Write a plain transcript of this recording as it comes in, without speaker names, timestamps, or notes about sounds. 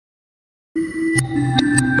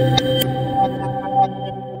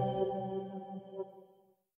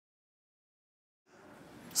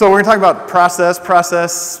So we're going to talk about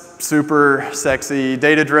process, super sexy,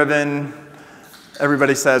 data-driven.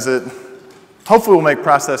 Everybody says it. Hopefully we'll make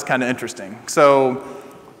process kind of interesting. So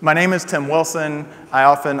my name is Tim Wilson. I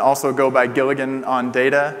often also go by Gilligan on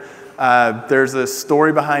data. There's a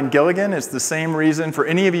story behind Gilligan. It's the same reason for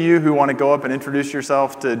any of you who want to go up and introduce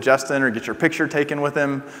yourself to Justin or get your picture taken with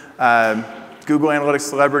him. Google Analytics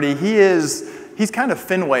celebrity. He's kind of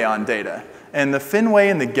Fenway on data. And the Fenway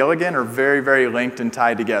and the Gilligan are very, very linked and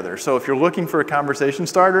tied together. So if you're looking for a conversation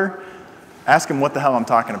starter, ask him what the hell I'm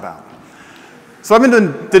talking about. So I've been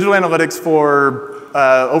doing digital analytics for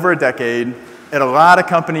over a decade at a lot of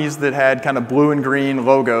companies that had kind of blue and green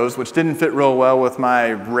logos, which didn't fit real well with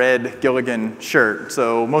my red Gilligan shirt.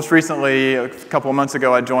 So most recently, a couple of months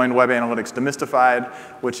ago, I joined Web Analytics Demystified,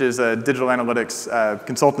 which is a digital analytics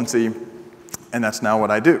consultancy, and that's now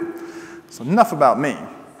what I do. So enough about me.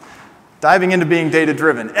 Diving into being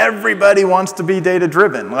data-driven. Everybody wants to be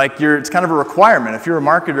data-driven. Like it's kind of a requirement. If you're a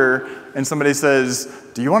marketer and somebody says,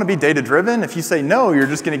 do you want to be data-driven? If you say no, you're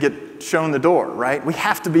just going to get shown the door, right? We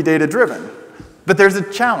have to be data-driven. But there's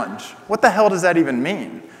a challenge. What the hell does that even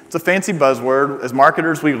mean? It's a fancy buzzword. As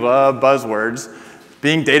marketers, we love buzzwords.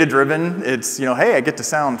 Being data-driven, it's, hey, I get to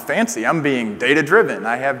sound fancy. I'm being data-driven.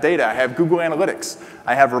 I have data. I have Google Analytics.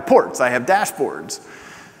 I have reports. I have dashboards.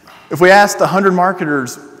 If we asked 100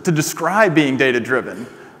 marketers to describe being data-driven,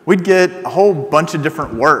 we'd get a whole bunch of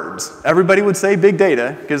different words. Everybody would say big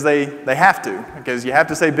data, because they have to, because you have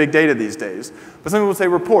to say big data these days. But some people would say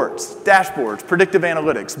reports, dashboards, predictive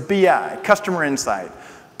analytics, BI, customer insight,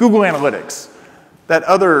 Google Analytics, that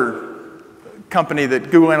other company that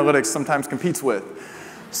Google Analytics sometimes competes with.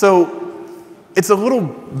 So it's a little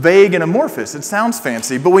vague and amorphous. It sounds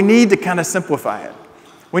fancy, but we need to kind of simplify it.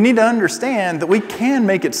 We need to understand that we can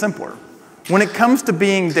make it simpler. When it comes to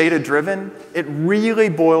being data-driven, it really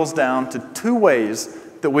boils down to two ways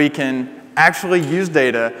that we can actually use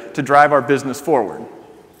data to drive our business forward.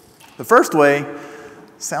 The first way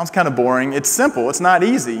sounds kind of boring. It's simple. It's not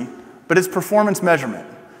easy, but it's performance measurement.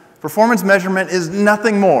 Performance measurement is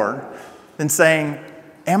nothing more than saying,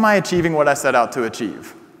 am I achieving what I set out to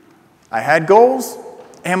achieve? I had goals.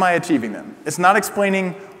 Am I achieving them? It's not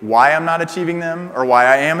explaining why I'm not achieving them or why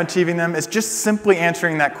I am achieving them. It's just simply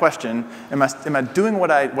answering that question, am I doing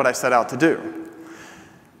what I set out to do?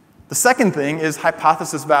 The second thing is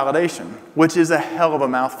hypothesis validation, which is a hell of a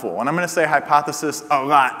mouthful. And I'm going to say hypothesis a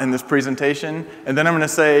lot in this presentation, and then I'm going to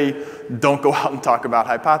say don't go out and talk about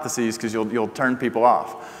hypotheses because you'll turn people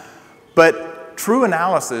off. But true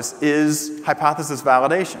analysis is hypothesis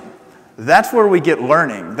validation. That's where we get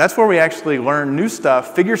learning. That's where we actually learn new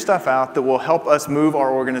stuff, figure stuff out that will help us move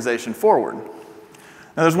our organization forward.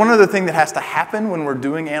 Now, there's one other thing that has to happen when we're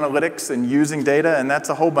doing analytics and using data, and that's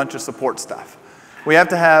a whole bunch of support stuff. We have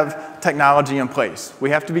to have technology in place. We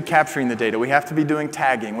have to be capturing the data. We have to be doing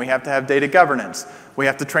tagging. We have to have data governance. We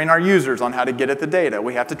have to train our users on how to get at the data.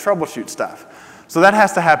 We have to troubleshoot stuff. So that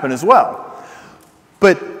has to happen as well.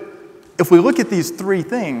 But if we look at these three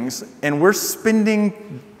things, and we're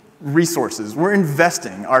spending resources. We're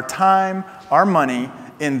investing our time, our money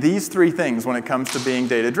in these three things when it comes to being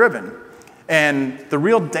data-driven. And the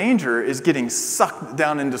real danger is getting sucked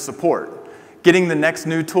down into support, getting the next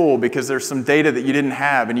new tool because there's some data that you didn't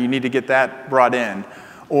have and you need to get that brought in,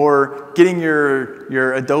 or getting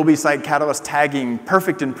your Adobe Site Catalyst tagging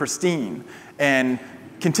perfect and pristine, and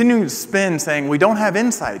continuing to spin saying we don't have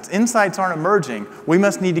insights. Insights aren't emerging. We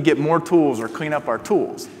must need to get more tools or clean up our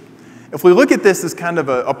tools. If we look at this as kind of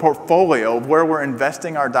a portfolio of where we're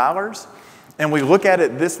investing our dollars, and we look at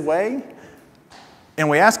it this way, and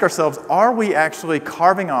we ask ourselves, are we actually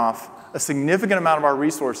carving off a significant amount of our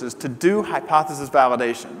resources to do hypothesis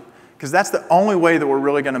validation? Because that's the only way that we're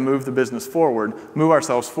really going to move the business forward, move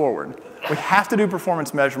ourselves forward. We have to do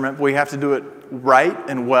performance measurement, but we have to do it right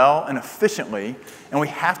and well and efficiently, and we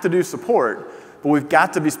have to do support, but we've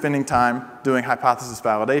got to be spending time doing hypothesis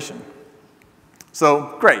validation.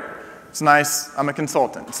 So, great. It's nice, I'm a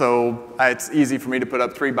consultant, so it's easy for me to put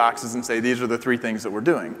up three boxes and say these are the three things that we're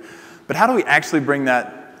doing. But how do we actually bring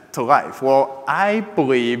that to life? Well, I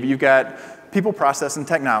believe you've got people, process, and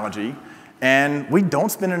technology, and we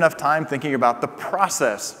don't spend enough time thinking about the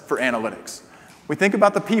process for analytics. We think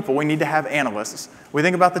about the people, we need to have analysts. We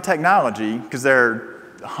think about the technology, because there are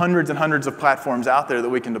hundreds and hundreds of platforms out there that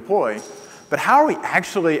we can deploy. But how are we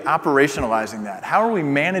actually operationalizing that? How are we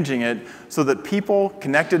managing it so that people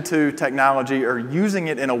connected to technology are using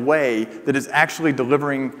it in a way that is actually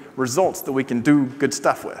delivering results that we can do good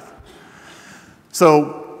stuff with?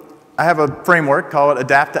 So I have a framework called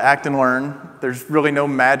Adapt to Act and Learn. There's really no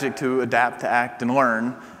magic to adapt to act and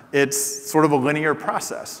learn. It's sort of a linear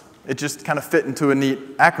process. It just kind of fit into a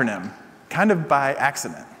neat acronym, kind of by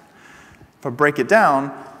accident. If I break it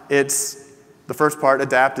down, it's the first part,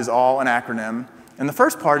 adapt, is all an acronym, and the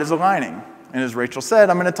first part is aligning. And as Rachel said,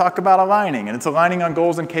 I'm going to talk about aligning, and it's aligning on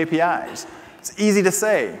goals and KPIs. It's easy to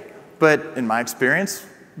say, but in my experience,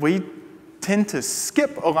 we tend to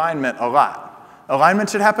skip alignment a lot. Alignment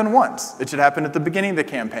should happen once. It should happen at the beginning of the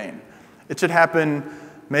campaign. It should happen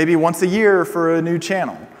maybe once a year for a new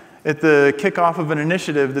channel. At the kickoff of an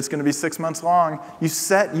initiative that's going to be 6 months long,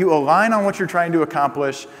 you align on what you're trying to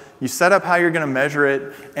accomplish, you set up how you're going to measure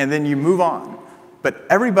it, and then you move on. But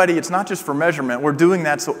everybody, it's not just for measurement, we're doing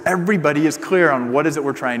that so everybody is clear on what is it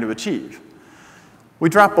we're trying to achieve. We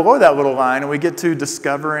drop below that little line and we get to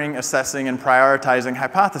discovering, assessing, and prioritizing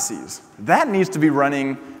hypotheses. That needs to be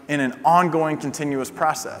running in an ongoing, continuous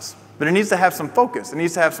process. But it needs to have some focus. It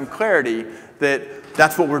needs to have some clarity that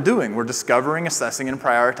that's what we're doing. We're discovering, assessing, and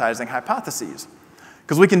prioritizing hypotheses.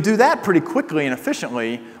 Because we can do that pretty quickly and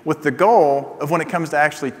efficiently with the goal of when it comes to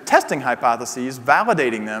actually testing hypotheses,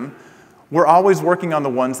 validating them, we're always working on the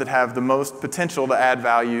ones that have the most potential to add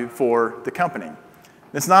value for the company.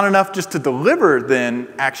 It's not enough just to deliver,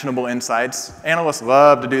 then, actionable insights. Analysts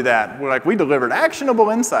love to do that. We're like, we delivered actionable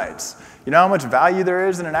insights. You know how much value there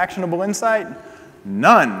is in an actionable insight?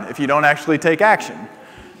 None, if you don't actually take action.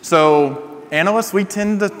 So analysts, we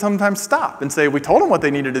tend to sometimes stop and say, we told them what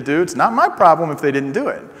they needed to do. It's not my problem if they didn't do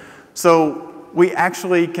it. So we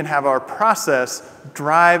actually can have our process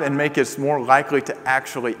drive and make us more likely to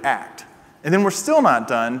actually act. And then we're still not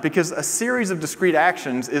done because a series of discrete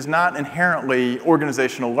actions is not inherently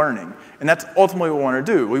organizational learning. And that's ultimately what we want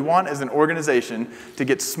to do. We want, as an organization, to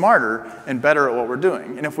get smarter and better at what we're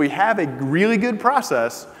doing. And if we have a really good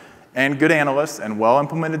process and good analysts and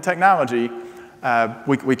well-implemented technology,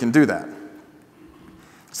 we can do that.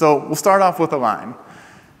 So we'll start off with Align.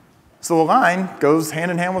 So Align goes hand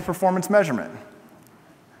in hand with performance measurement.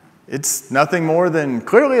 It's nothing more than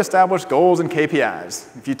clearly established goals and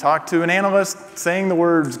KPIs. If you talk to an analyst, saying the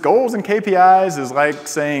words goals and KPIs is like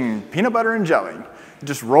saying peanut butter and jelly. It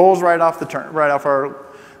just rolls right off our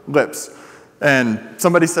lips. And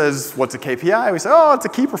somebody says, what's a KPI? We say, oh, it's a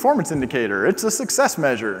key performance indicator. It's a success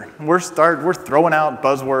measure. We're throwing out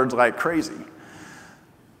buzzwords like crazy.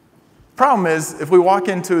 Problem is, if we walk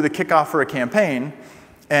into the kickoff for a campaign,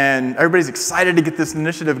 and everybody's excited to get this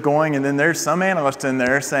initiative going, and then there's some analyst in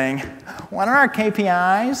there saying, what are our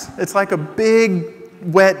KPIs? It's like a big,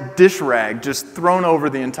 wet dish rag just thrown over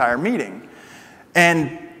the entire meeting.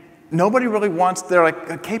 And nobody really wants, they're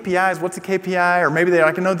like, KPIs, what's a KPI? Or maybe they're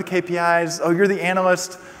like, I know the KPIs. Oh, you're the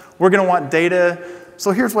analyst. We're going to want data.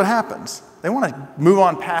 So here's what happens. They want to move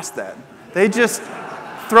on past that. They just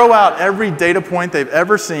throw out every data point they've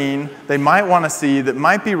ever seen, they might want to see that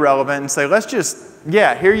might be relevant and say, let's just,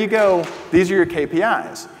 yeah, here you go. These are your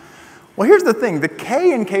KPIs. Well, here's the thing. The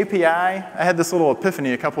K in KPI, I had this little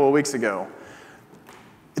epiphany a couple of weeks ago.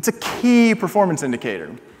 It's a key performance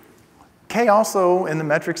indicator. K also in the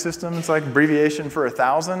metric system, it's like abbreviation for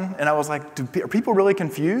 1,000. And I was like, are people really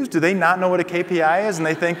confused? Do they not know what a KPI is and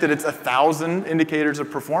they think that it's 1,000 indicators of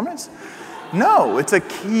performance? No, it's a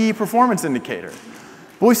key performance indicator.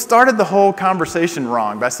 But we started the whole conversation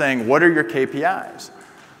wrong by saying, what are your KPIs?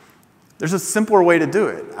 There's a simpler way to do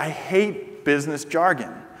it. I hate business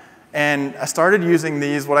jargon. And I started using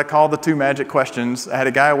these, what I call the 2 magic questions. I had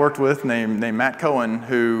a guy I worked with named Matt Cohen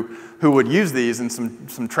who would use these in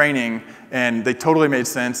some training, and they totally made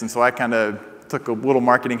sense. And so I kind of took a little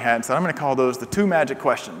marketing hat and said, I'm going to call those the 2 magic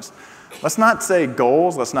questions. Let's not say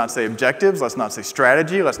goals. Let's not say objectives. Let's not say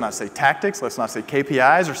strategy. Let's not say tactics. Let's not say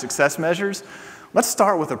KPIs or success measures. Let's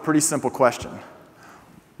start with a pretty simple question.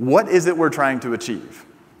 What is it we're trying to achieve?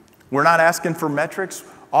 We're not asking for metrics.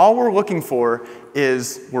 All we're looking for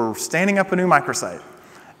is we're standing up a new microsite.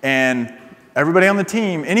 And everybody on the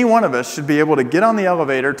team, any one of us, should be able to get on the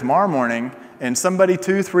elevator tomorrow morning, and somebody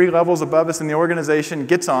 2, 3 levels above us in the organization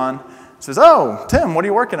gets on, says, oh, Tim, what are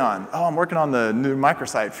you working on? Oh, I'm working on the new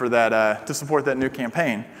microsite for that, to support that new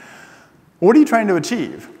campaign. What are you trying to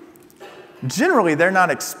achieve? Generally, they're not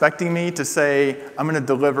expecting me to say, I'm going to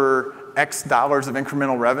deliver X dollars of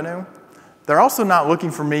incremental revenue. They're also not looking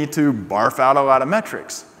for me to barf out a lot of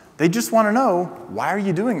metrics. They just want to know, why are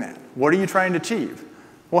you doing that? What are you trying to achieve?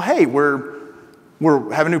 Well, hey, we're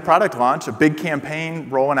having a new product launch, a big campaign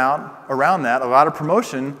rolling out around that, a lot of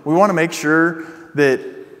promotion. We want to make sure that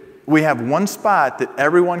we have one spot that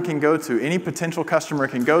everyone can go to, any potential customer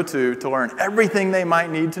can go to learn everything they might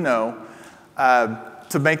need to know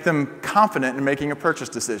to make them confident in making a purchase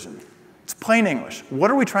decision. It's plain English.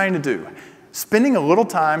 What are we trying to do? Spending a little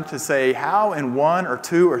time to say how in 1 or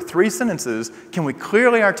 2 or 3 sentences can we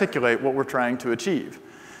clearly articulate what we're trying to achieve.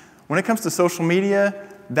 When it comes to social media,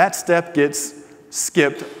 that step gets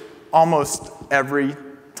skipped almost every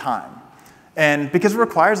time. And because it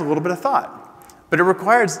requires a little bit of thought. But it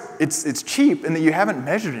requires, it's cheap in that you haven't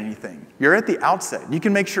measured anything. You're at the outset. You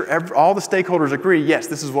can make sure all the stakeholders agree, yes,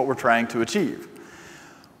 this is what we're trying to achieve.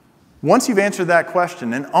 Once you've answered that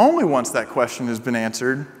question, and only once that question has been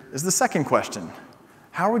answered, is the second question.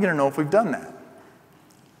 How are we going to know if we've done that?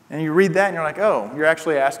 And you read that and you're like, oh, you're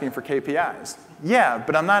actually asking for KPIs. Yeah,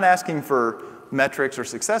 but I'm not asking for metrics or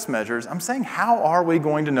success measures. I'm saying, how are we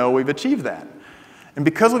going to know we've achieved that? And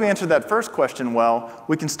because we've answered that first question well,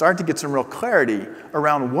 we can start to get some real clarity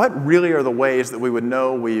around what really are the ways that we would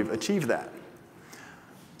know we've achieved that.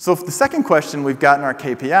 So for the second question we've gotten our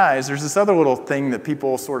KPIs, there's this other little thing that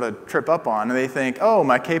people sort of trip up on, and they think, oh,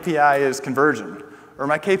 my KPI is conversion, or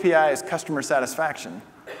my KPI is customer satisfaction.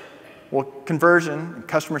 Well, conversion and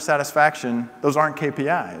customer satisfaction, those aren't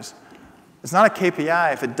KPIs. It's not a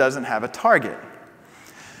KPI if it doesn't have a target.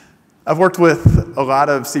 I've worked with a lot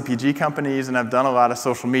of CPG companies, and I've done a lot of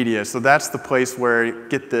social media, so that's the place where I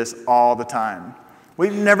get this all the time.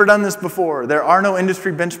 We've never done this before. There are no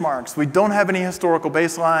industry benchmarks. We don't have any historical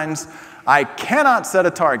baselines. I cannot set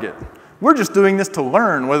a target. We're just doing this to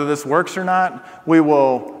learn whether this works or not. We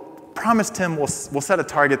will promise Tim we'll set a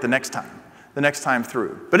target the next time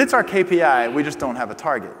through. But it's our KPI. We just don't have a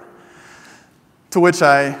target. To which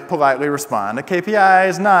I politely respond, a KPI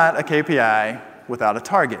is not a KPI without a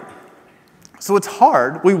target. So it's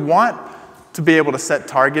hard. We want to be able to set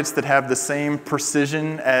targets that have the same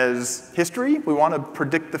precision as history. We want to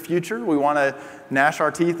predict the future. We want to gnash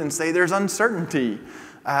our teeth and say there's uncertainty.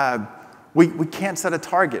 We can't set a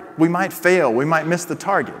target. We might fail. We might miss the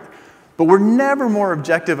target. But we're never more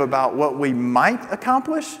objective about what we might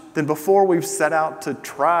accomplish than before we've set out to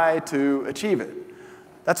try to achieve it.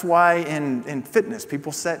 That's why in fitness,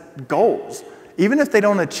 people set goals. Even if they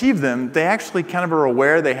don't achieve them, they actually kind of are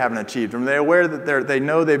aware they haven't achieved them. They're aware that they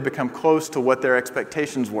know they've become close to what their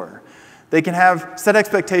expectations were. They can set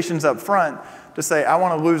expectations up front to say, I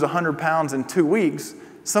want to lose 100 pounds in 2 weeks.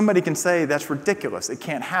 Somebody can say, that's ridiculous. It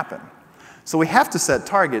can't happen. So we have to set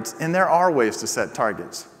targets, and there are ways to set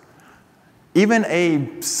targets. Even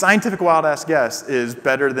a scientific wild-ass guess is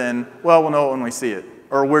better than, well, we'll know it when we see it,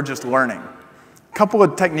 or we're just learning. A couple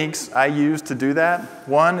of techniques I use to do that.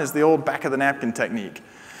 One is the old back-of-the-napkin technique.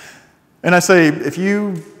 And I say,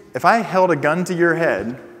 if I held a gun to your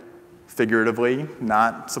head, figuratively,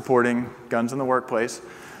 not supporting guns in the workplace,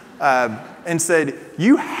 and said,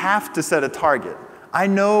 you have to set a target. I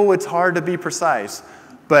know it's hard to be precise,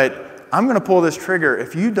 but I'm going to pull this trigger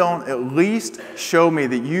if you don't at least show me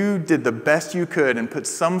that you did the best you could and put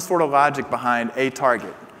some sort of logic behind a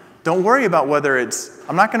target. Don't worry about whether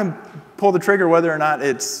I'm not going to pull the trigger whether or not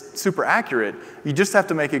it's super accurate. You just have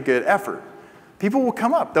to make a good effort. People will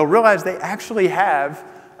come up. They'll realize they actually have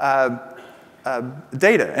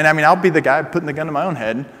data. And I mean, I'll be the guy putting the gun to my own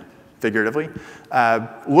head, figuratively,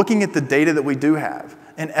 looking at the data that we do have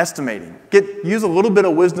and estimating. Use a little bit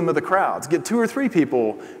of wisdom of the crowds. Get 2 or 3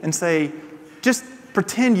 people and say, just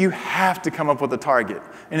pretend you have to come up with a target.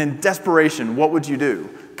 And in desperation, what would you do?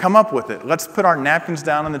 Come up with it. Let's put our napkins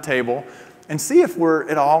down on the table and see if we're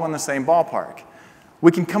at all in the same ballpark.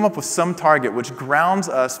 We can come up with some target which grounds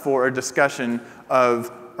us for a discussion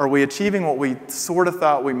of, are we achieving what we sort of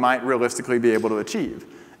thought we might realistically be able to achieve?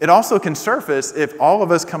 It also can surface if all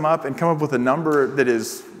of us come up with a number that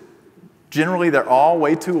is generally they're all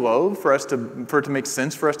way too low for it to make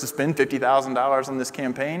sense for us to spend $50,000 on this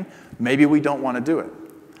campaign. Maybe we don't want to do it.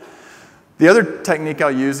 The other technique I'll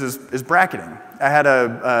use is bracketing. I had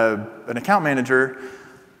an account manager.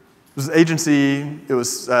 It was an agency. It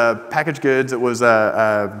was packaged goods. It was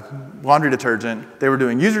laundry detergent. They were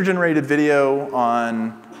doing user-generated video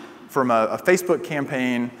from a Facebook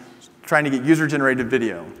campaign trying to get user-generated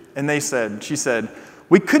video. And she said,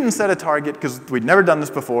 we couldn't set a target because we'd never done this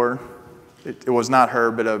before. It was not her,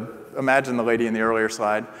 but imagine the lady in the earlier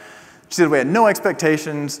slide. She said we had no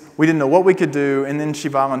expectations, we didn't know what we could do, and then she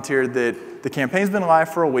volunteered that the campaign's been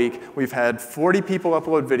live for a week, we've had 40 people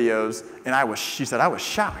upload videos, and she said I was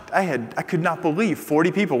shocked. I could not believe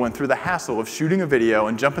 40 people went through the hassle of shooting a video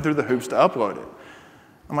and jumping through the hoops to upload it.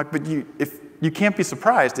 I'm like, but you can't be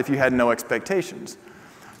surprised if you had no expectations.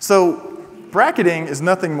 So bracketing is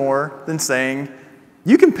nothing more than saying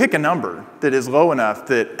you can pick a number that is low enough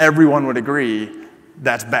that everyone would agree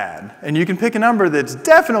that's bad. And you can pick a number that's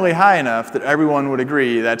definitely high enough that everyone would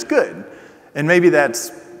agree that's good. And maybe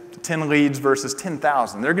that's 10 leads versus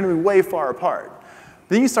 10,000. They're going to be way far apart.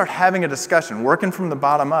 Then you start having a discussion, working from the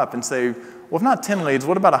bottom up and say, Well, if not 10 leads,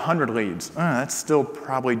 what about 100 leads? That's still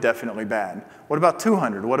probably definitely bad. What about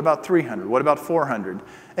 200? What about 300? What about 400?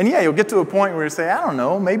 And yeah, you'll get to a point where you say, I don't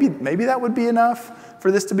know, maybe that would be enough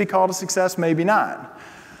for this to be called a success, maybe not.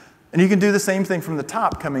 And you can do the same thing from the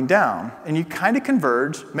top coming down, and you kind of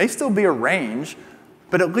converge, may still be a range,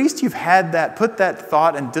 but at least you've had that, put that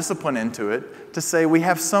thought and discipline into it to say we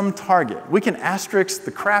have some target. We can asterisk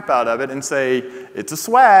the crap out of it and say it's a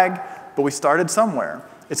swag, but we started somewhere.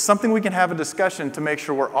 It's something we can have a discussion to make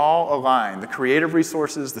sure we're all aligned. The creative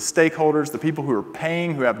resources, the stakeholders, the people who are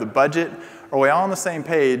paying, who have the budget, are we all on the same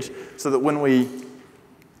page so that when we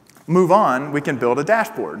move on, we can build a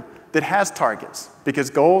dashboard that has targets, because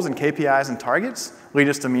goals and KPIs and targets lead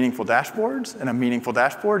us to meaningful dashboards, and a meaningful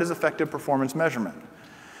dashboard is effective performance measurement.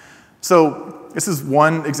 So this is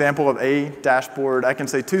one example of a dashboard. I can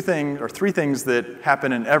say three things that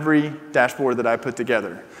happen in every dashboard that I put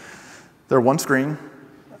together. They're one screen.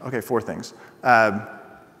 Okay, 4 things.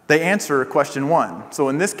 They answer question 1. So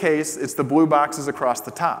in this case, it's the blue boxes across the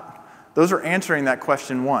top. Those are answering that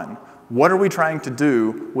question 1. What are we trying to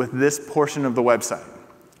do with this portion of the website?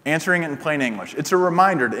 Answering it in plain English. It's a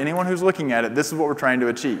reminder to anyone who's looking at it, this is what we're trying to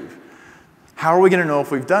achieve. How are we going to know if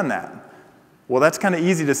we've done that? Well, that's kind of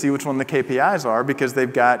easy to see which one the KPIs are because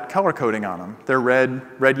they've got color coding on them. They're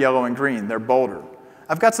red, yellow, and green. They're bolder.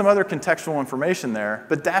 I've got some other contextual information there,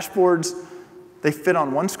 but dashboards, they fit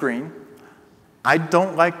on one screen. I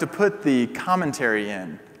don't like to put the commentary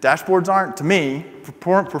in. Dashboards aren't, to me,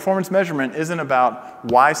 performance measurement isn't about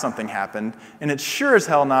why something happened, and it's sure as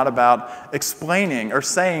hell not about explaining or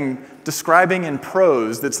describing in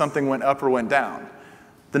prose that something went up or went down.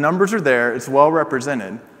 The numbers are there, it's well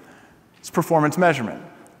represented. It's performance measurement.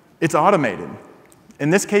 It's automated. In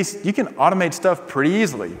this case, you can automate stuff pretty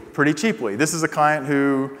easily, pretty cheaply. This is a client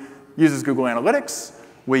who uses Google Analytics.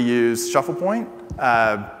 We use Shufflepoint,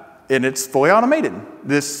 and it's fully automated.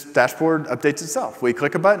 This dashboard updates itself. We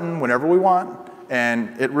click a button whenever we want,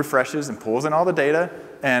 and it refreshes and pulls in all the data,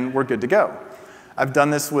 and we're good to go. I've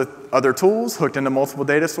done this with other tools, hooked into multiple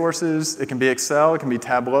data sources. It can be Excel, it can be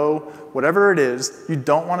Tableau, whatever it is. You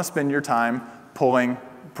don't want to spend your time pulling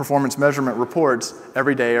performance measurement reports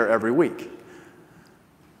every day or every week.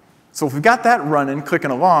 So if we've got that running,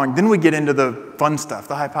 clicking along, then we get into the fun stuff,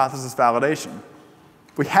 the hypothesis validation.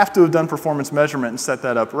 We have to have done performance measurement and set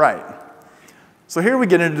that up right. So here we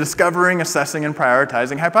get into discovering, assessing, and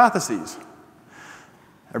prioritizing hypotheses.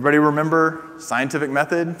 Everybody remember scientific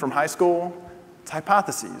method from high school? It's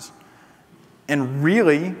hypotheses. And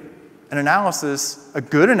really, an analysis, a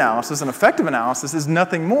good analysis, an effective analysis, is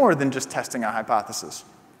nothing more than just testing a hypothesis.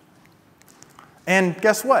 And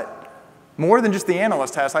guess what? More than just the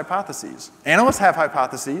analyst has hypotheses. Analysts have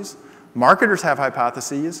hypotheses. Marketers have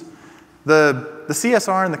hypotheses. The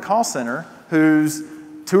CSR in the call center, who's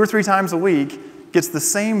 2 or 3 times a week, gets the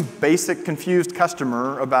same basic confused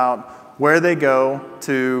customer about where they go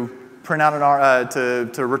to print out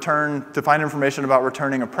to find information about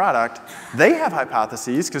returning a product. They have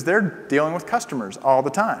hypotheses because they're dealing with customers all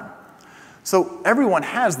the time. So everyone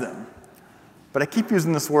has them. But I keep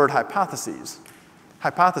using this word hypothesis.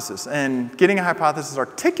 And getting a hypothesis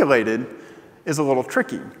articulated is a little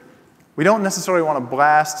tricky. We don't necessarily want to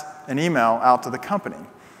blast an email out to the company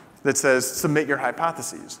that says, submit your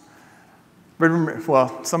hypotheses.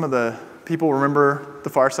 Well, some of the people remember The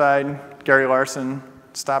Far Side. Gary Larson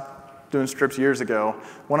stopped doing strips years ago.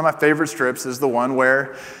 One of my favorite strips is the one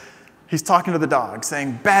where he's talking to the dog,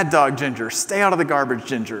 saying, bad dog, Ginger, stay out of the garbage,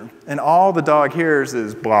 Ginger. And all the dog hears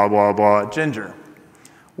is blah, blah, blah, Ginger.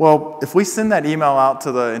 Well, if we send that email out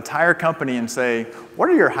to the entire company and say, what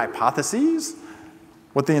are your hypotheses?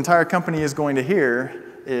 What the entire company is going to hear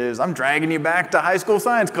is, I'm dragging you back to high school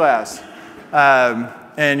science class,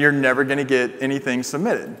 and you're never going to get anything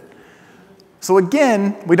submitted. So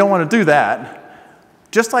again, we don't want to do that.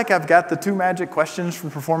 Just like I've got the 2 magic questions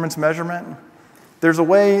from performance measurement, there's a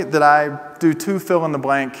way that I do 2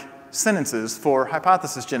 fill-in-the-blank sentences for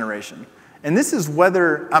hypothesis generation. And this is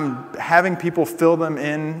whether I'm having people fill them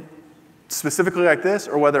in specifically like this,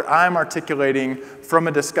 or whether I'm articulating from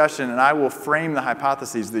a discussion and I will frame the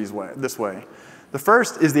hypotheses this way. The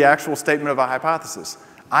first is the actual statement of a hypothesis.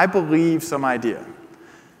 I believe some idea.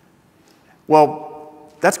 Well,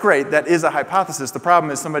 that's great. That is a hypothesis. The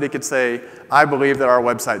problem is somebody could say, I believe that our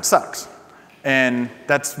website sucks. And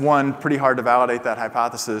that's one, pretty hard to validate that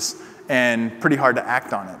hypothesis and pretty hard to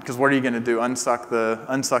act on it. Because what are you going to do, unsuck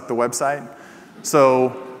the website?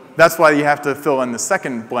 So that's why you have to fill in the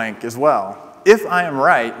second blank as well. If I am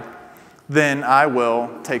right, then I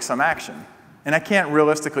will take some action. And I can't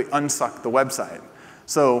realistically unsuck the website.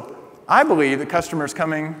 So I believe that customers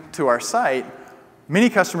coming to our site Many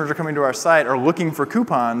customers are coming to our site are looking for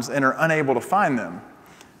coupons and are unable to find them.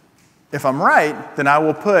 If I'm right, then I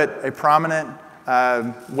will put a prominent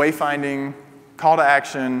wayfinding call to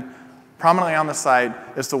action prominently on the site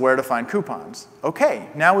as to where to find coupons. Okay,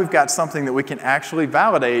 now we've got something that we can actually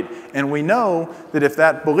validate, and we know that if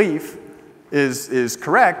that belief is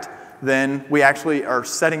correct, then we actually are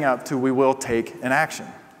setting up to we will take an action.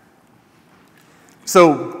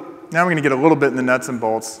 So now we're going to get a little bit in the nuts and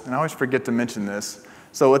bolts, and I always forget to mention this.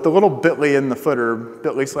 So at the little bit.ly in the footer,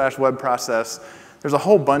 bit.ly/web process, there's a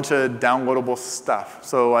whole bunch of downloadable stuff.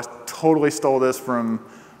 So I totally stole this from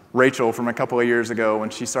Rachel from a couple of years ago when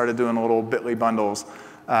she started doing little bit.ly bundles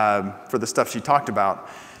for the stuff she talked about.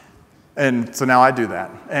 And so now I do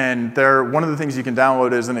that. And one of the things you can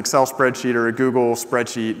download is an Excel spreadsheet or a Google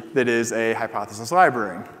spreadsheet that is a hypothesis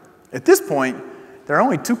library. At this point, there are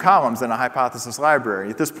only 2 columns in a hypothesis library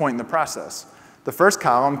at this point in the process. The first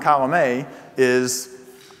column, column A, is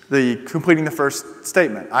completing the first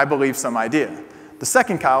statement. I believe some idea. The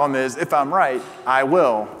second column is, if I'm right, I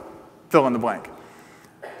will fill in the blank.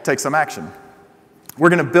 Take some action. We're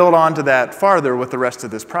going to build onto that farther with the rest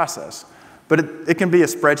of this process. But it can be a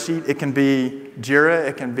spreadsheet, it can be Jira,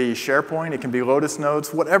 it can be SharePoint, it can be Lotus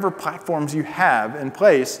Notes, whatever platforms you have in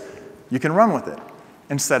place, you can run with it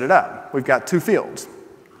and set it up. We've got 2 fields.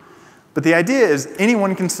 But the idea is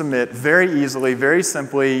anyone can submit very easily, very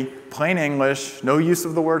simply, plain English, no use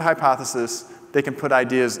of the word hypothesis, they can put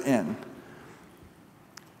ideas in,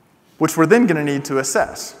 which we're then going to need to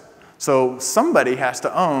assess. So somebody has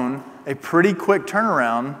to own a pretty quick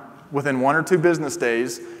turnaround within 1 or 2 business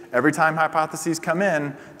days. Every time hypotheses come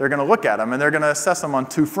in, they're going to look at them, and they're going to assess them on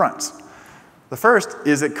 2 fronts. The first,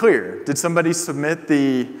 is it clear? Did somebody submit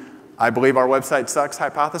the I believe our website sucks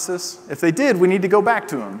hypothesis? If they did, we need to go back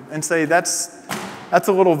to them and say that's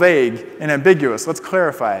a little vague and ambiguous. Let's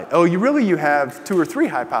clarify it. Oh, you have 2 or 3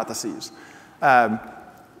 hypotheses.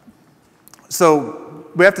 So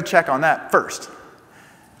we have to check on that first.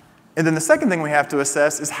 And then the second thing we have to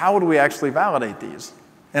assess is how would we actually validate these?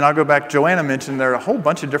 And I'll go back, Joanna mentioned there are a whole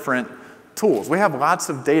bunch of different tools. We have lots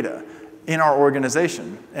of data in our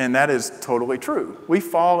organization, and that is totally true. We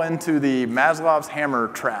fall into the Maslow's hammer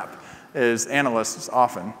trap as analysts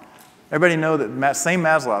often. Everybody know that same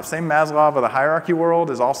Maslow of the hierarchy world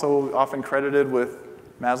is also often credited with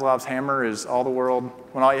Maslow's hammer is all the world,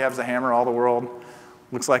 when all you have is a hammer, all the world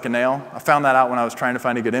looks like a nail. I found that out when I was trying to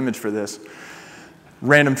find a good image for this.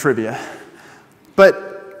 Random trivia. But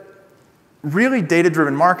really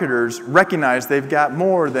data-driven marketers recognize they've got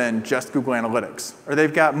more than just Google Analytics, or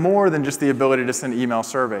they've got more than just the ability to send email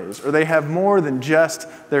surveys, or they have more than just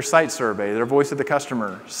their site survey, their voice of the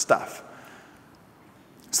customer stuff.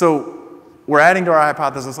 So we're adding to our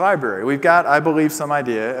hypothesis library. We've got, I believe, some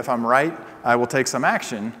idea. If I'm right, I will take some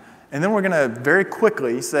action. And then we're going to very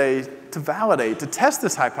quickly say, to validate, to test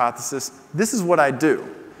this hypothesis, this is what I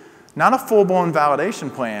do. Not a full-blown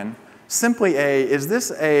validation plan, simply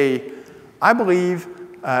I believe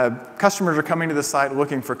customers are coming to the site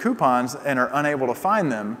looking for coupons and are unable to find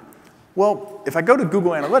them. Well, if I go to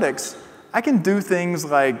Google Analytics, I can do things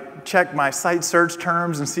like check my site search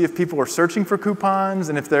terms and see if people are searching for coupons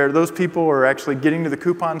and if those people are actually getting to the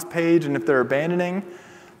coupons page and if they're abandoning.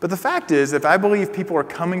 But the fact is, if I believe people are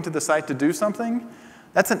coming to the site to do something,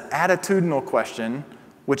 that's an attitudinal question,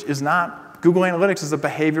 which is not, Google Analytics is a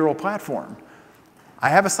behavioral platform. I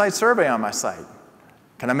have a site survey on my site.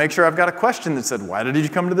 Can I make sure I've got a question that said, why did you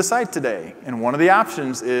come to the site today? And one of the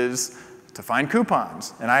options is to find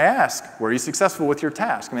coupons. And I ask, were you successful with your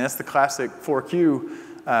task? I mean, that's the classic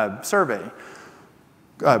 4Q survey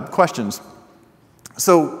questions.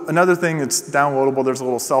 So another thing that's downloadable, there's a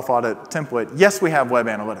little self-audit template. Yes, we have web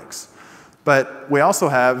analytics, but we also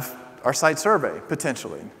have our site survey,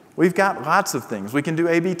 potentially. We've got lots of things. We can do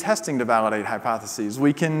A/B testing to validate hypotheses.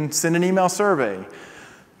 We can send an email survey.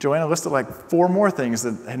 Joanna listed like 4 more things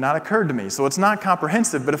that had not occurred to me. So it's not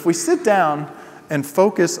comprehensive, but if we sit down and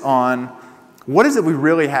focus on what is it we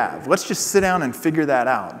really have, let's just sit down and figure that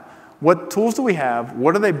out. What tools do we have?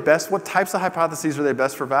 What are they best? What types of hypotheses are they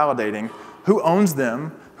best for validating? Who owns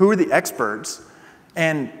them? Who are the experts?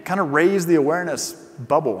 And kind of raise the awareness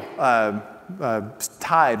bubble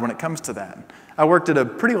tide when it comes to that. I worked at a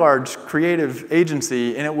pretty large creative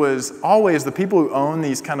agency, and it was always the people who own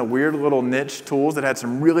these kind of weird little niche tools that had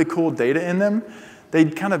some really cool data in them,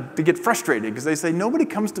 they'd kind of get frustrated because they say, nobody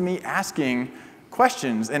comes to me asking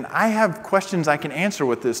questions, and I have questions I can answer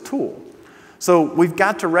with this tool. So we've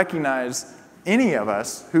got to recognize any of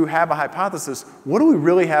us who have a hypothesis, what do we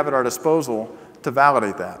really have at our disposal to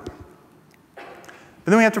validate that? But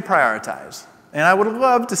then we have to prioritize. And I would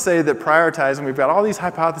love to say that prioritizing, we've got all these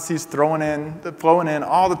hypotheses flowing in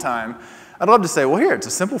all the time. I'd love to say, well, here, it's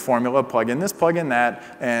a simple formula, plug in this, plug in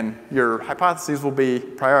that, and your hypotheses will be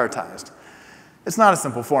prioritized. It's not a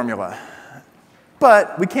simple formula.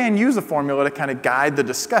 But we can use a formula to kind of guide the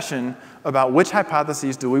discussion about which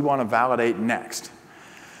hypotheses do we want to validate next.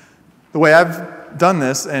 The way I've done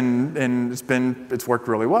this, and it's worked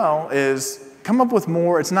really well, is come up with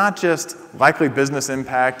more. It's not just likely business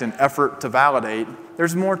impact and effort to validate.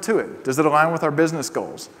 There's more to it. Does it align with our business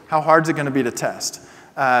goals? How hard is it going to be to test?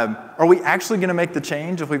 Are we actually going to make the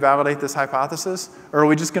change if we validate this hypothesis? Or are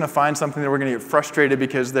we just going to find something that we're going to get frustrated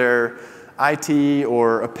because they're IT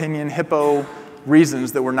or opinion, hippo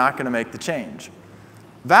reasons that we're not going to make the change?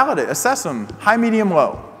 Validate, assess them, high, medium,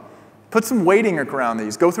 low. Put some weighting around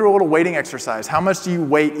these. Go through a little weighting exercise. How much do you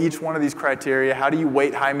weight each one of these criteria? How do you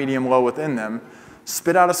weight high, medium, low within them?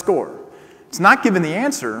 Spit out a score. It's not giving the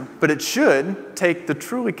answer, but it should take the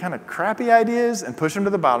truly kind of crappy ideas and push them to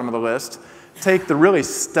the bottom of the list. Take the really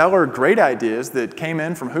stellar, great ideas that came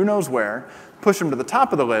in from who knows where, push them to the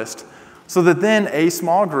top of the list, so that then a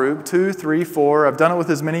small group, 2, 3, 4, I've done it with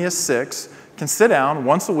as many as 6, can sit down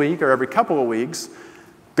once a week or every couple of weeks,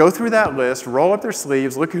 go through that list, roll up their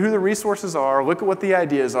sleeves, look at who the resources are, look at what the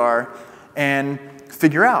ideas are, and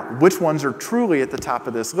figure out which ones are truly at the top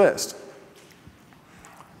of this list.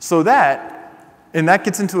 So and that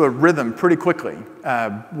gets into a rhythm pretty quickly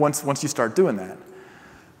once you start doing that.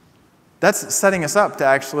 That's setting us up to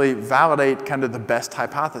actually validate kind of the best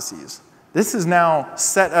hypotheses. This has now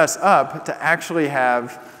set us up to actually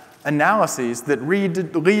have analyses that lead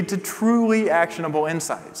to truly actionable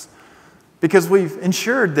insights. Because we've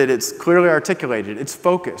ensured that it's clearly articulated, it's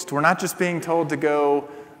focused. We're not just being told to go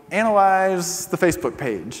analyze the Facebook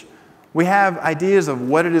page. We have ideas of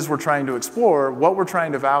what it is we're trying to explore, what we're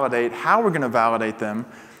trying to validate, how we're going to validate them,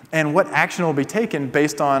 and what action will be taken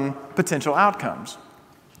based on potential outcomes.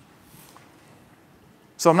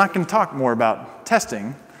 So I'm not going to talk more about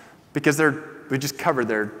testing, because we just covered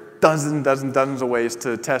there are dozens of ways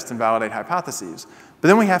to test and validate hypotheses. But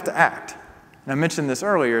then we have to act. And I mentioned this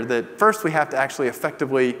earlier, that first we have to actually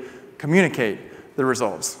effectively communicate the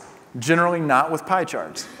results, generally not with pie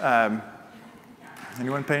charts.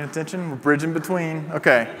 Anyone paying attention? We're bridging between.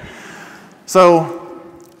 OK. So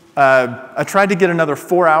I tried to get another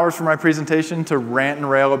 4 hours for my presentation to rant and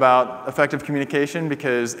rail about effective communication,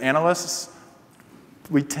 because analysts,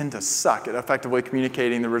 we tend to suck at effectively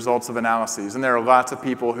communicating the results of analyses. And there are lots of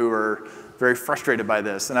people who are very frustrated by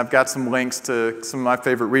this. And I've got some links to some of my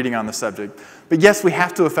favorite reading on the subject. But yes, we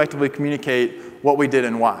have to effectively communicate what we did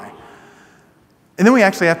and why. And then we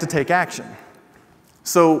actually have to take action.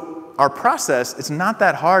 So our process, it's not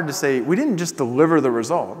that hard to say, we didn't just deliver the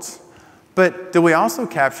results, but did we also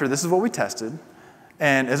capture, this is what we tested,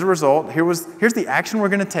 and as a result, here's the action we're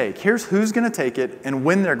going to take. Here's who's going to take it and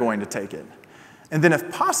when they're going to take it. And then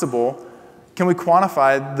if possible, can we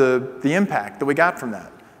quantify the impact that we got from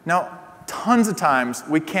that? Now, tons of times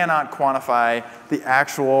we cannot quantify the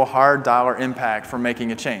actual hard dollar impact from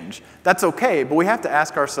making a change. That's OK, but we have to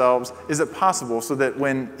ask ourselves, is it possible, so that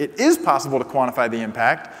when it is possible to quantify the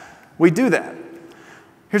impact, we do that.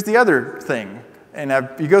 Here's the other thing. And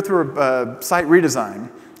you go through a site redesign,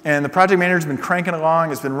 and the project manager's been cranking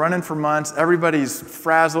along. It's been running for months. Everybody's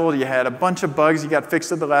frazzled. You had a bunch of bugs you got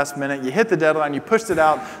fixed at the last minute. You hit the deadline. You pushed it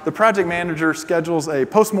out. The project manager schedules a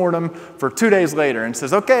postmortem for 2 days later and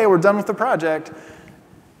says, OK, we're done with the project.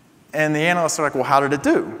 And the analysts are like, well, how did it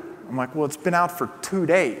do? I'm like, well, it's been out for 2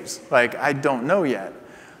 days. Like, I don't know yet.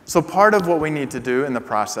 So part of what we need to do in the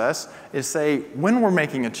process is say, when we're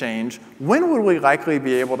making a change, when would we likely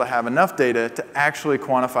be able to have enough data to actually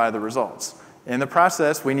quantify the results? In the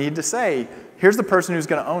process, we need to say, here's the person who's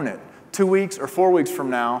going to own it. 2 weeks or 4 weeks from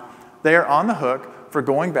now, they are on the hook for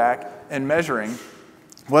going back and measuring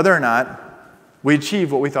whether or not we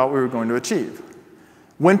achieved what we thought we were going to achieve.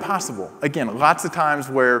 When possible. Again, lots of times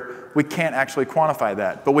where we can't actually quantify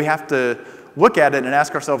that, but we have to look at it and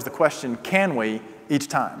ask ourselves the question, can we, each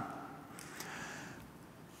time?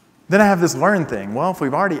 Then I have this learn thing. Well, if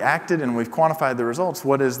we've already acted and we've quantified the results,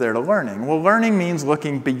 what is there to learning? Well, learning means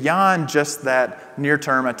looking beyond just that near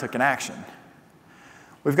term, I took an action.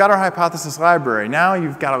 We've got our hypothesis library. Now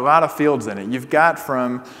you've got a lot of fields in it. You've got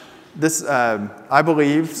from this, I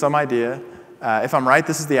believe, some idea. If I'm right,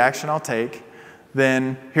 this is the action I'll take.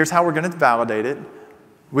 Then here's how we're going to validate it.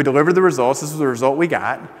 We delivered the results. This is the result we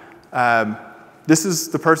got. This is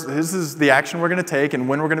the action we're going to take and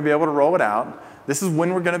when we're going to be able to roll it out. This is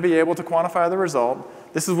when we're going to be able to quantify the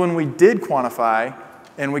result. This is when we did quantify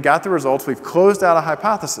and we got the results. We've closed out a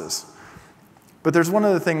hypothesis. But there's one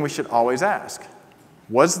other thing we should always ask.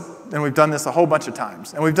 And we've done this a whole bunch of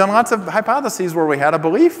times. And we've done lots of hypotheses where we had a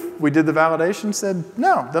belief, we did the validation, said,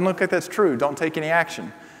 no, doesn't look like that's true, don't take any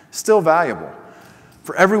action. Still valuable.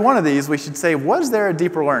 For every one of these, we should say, was there a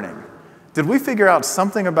deeper learning? Did we figure out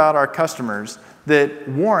something about our customers that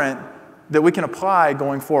warrant that we can apply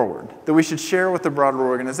going forward, that we should share with the broader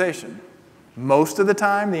organization? Most of the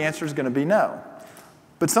time, the answer is going to be no.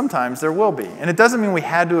 But sometimes there will be. And it doesn't mean we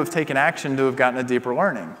had to have taken action to have gotten a deeper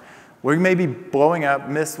learning. We may be blowing up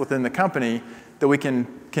myths within the company that we can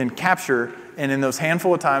capture, and in those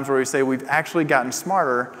handful of times where we say we've actually gotten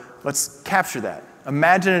smarter, let's capture that.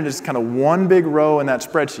 Imagine it as kind of one big row in that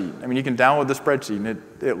spreadsheet. I mean, you can download the spreadsheet, and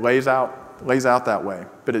it lays out that way,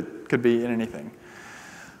 but it could be in anything.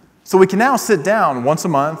 So we can now sit down once a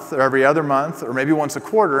month, or every other month, or maybe once a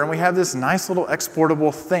quarter, and we have this nice little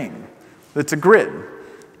exportable thing that's a grid.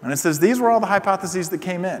 And it says, these were all the hypotheses that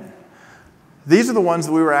came in. These are the ones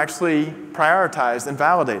that we were actually prioritized and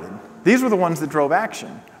validated. These were the ones that drove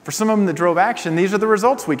action. For some of them that drove action, these are the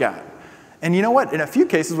results we got. And you know what? In a few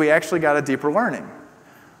cases, we actually got a deeper learning.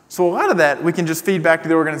 So a lot of that, we can just feed back to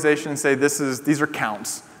the organization and say, these are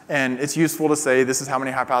counts. And it's useful to say, this is how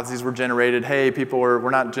many hypotheses were generated. Hey, we're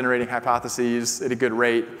not generating hypotheses at a good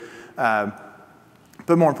rate.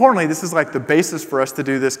 But more importantly, this is like the basis for us to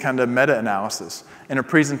do this kind of meta-analysis in a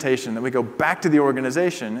presentation that we go back to the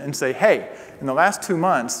organization and say, hey, in the last 2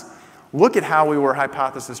 months, look at how we were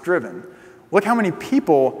hypothesis-driven. Look how many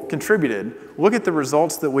people contributed. Look at the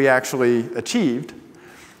results that we actually achieved.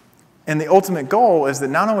 And the ultimate goal is that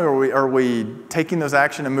not only are we taking those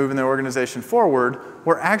action and moving the organization forward,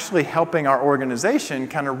 we're actually helping our organization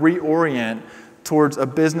kind of reorient towards a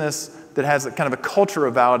business that has a kind of a culture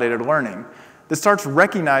of validated learning, that starts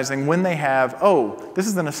recognizing when they have, oh, this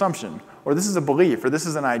is an assumption, or this is a belief, or this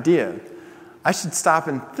is an idea. I should stop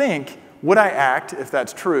and think, would I act if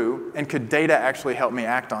that's true, and could data actually help me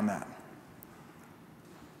act on that?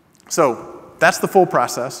 So that's the full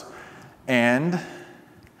process. And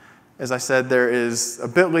as I said, there is a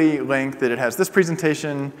bit.ly link that it has this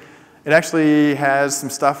presentation. It actually has some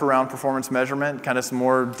stuff around performance measurement, kind of some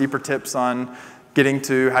more deeper tips on getting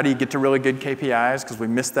to how do you get to really good KPIs, because we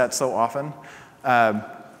miss that so often.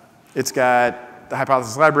 It's got the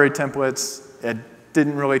hypothesis library templates. It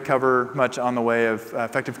didn't really cover much on the way of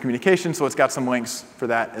effective communication, so it's got some links for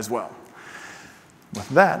that as well. With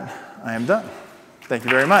that, I am done. Thank you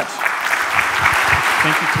very much.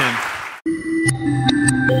 Thank you, Tim.